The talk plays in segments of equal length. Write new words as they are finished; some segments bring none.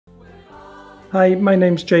Hi, my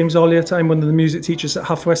name's James Olliott. I'm one of the music teachers at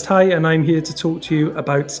Haverfordwest High, and I'm here to talk to you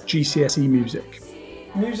about GCSE music.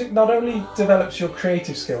 Music not only develops your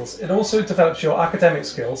creative skills, it also develops your academic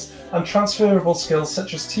skills and transferable skills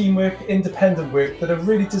such as teamwork, independent work that are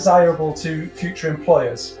really desirable to future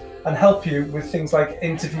employers and help you with things like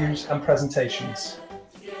interviews and presentations.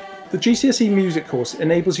 The GCSE music course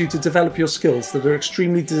enables you to develop your skills that are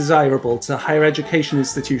extremely desirable to higher education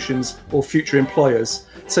institutions or future employers,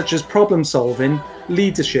 such as problem solving,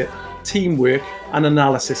 leadership, teamwork and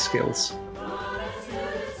analysis skills.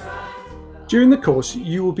 During the course,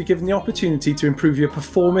 you will be given the opportunity to improve your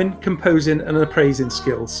performing, composing and appraising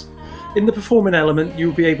skills. In the performing element, you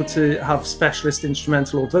will be able to have specialist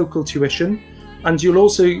instrumental or vocal tuition, and you'll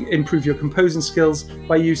also improve your composing skills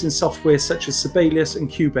by using software such as Sibelius and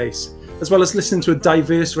Cubase, as well as listening to a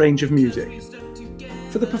diverse range of music.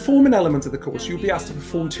 For the performing element of the course, you'll be asked to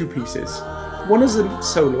perform two pieces, one as a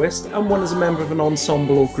soloist and one as a member of an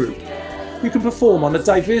ensemble or group. You can perform on a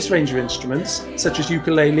diverse range of instruments, such as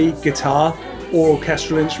ukulele, guitar, or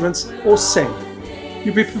orchestral instruments, or sing.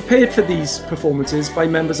 You'll be prepared for these performances by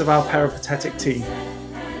members of our peripatetic team.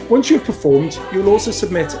 Once you've performed, you'll also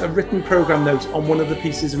submit a written programme note on one of the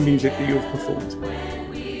pieces of music that you have performed.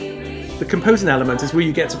 The composing element is where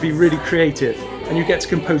you get to be really creative and you get to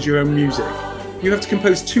compose your own music. You have to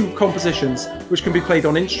compose two compositions which can be played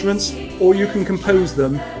on instruments, or you can compose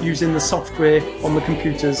them using the software on the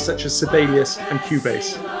computers such as Sibelius and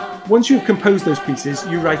Cubase. Once you've composed those pieces,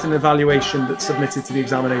 you write an evaluation that's submitted to the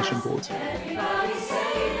examination board.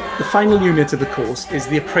 The final unit of the course is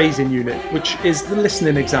the appraising unit, which is the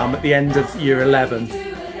listening exam at the end of year 11.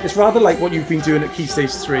 It's rather like what you've been doing at Key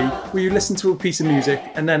Stage 3, where you listen to a piece of music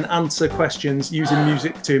and then answer questions using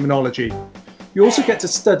music terminology. You also get to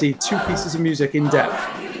study two pieces of music in depth,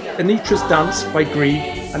 Anitra's Dance by Grieg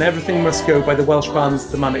and Everything Must Go by the Welsh band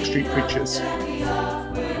The Manic Street Preachers.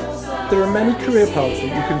 There are many career paths that you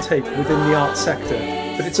can take within the arts sector,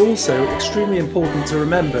 but it's also extremely important to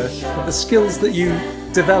remember that the skills that you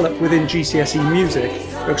develop within GCSE music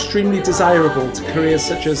are extremely desirable to careers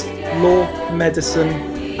such as law, medicine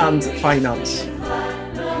and finance.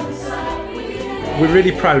 We're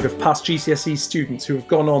really proud of past GCSE students who have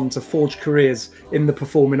gone on to forge careers in the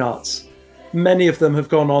performing arts. Many of them have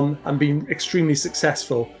gone on and been extremely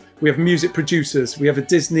successful. We have music producers, we have a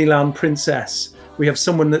Disneyland princess, we have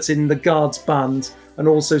someone that's in the Guards band and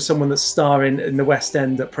also someone that's starring in the West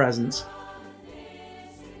End at present.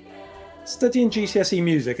 Studying GCSE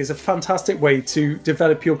music is a fantastic way to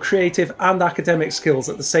develop your creative and academic skills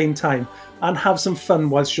at the same time and have some fun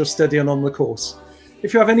whilst you're studying on the course.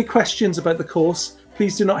 If you have any questions about the course,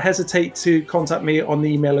 please do not hesitate to contact me on the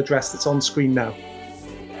email address that's on screen now.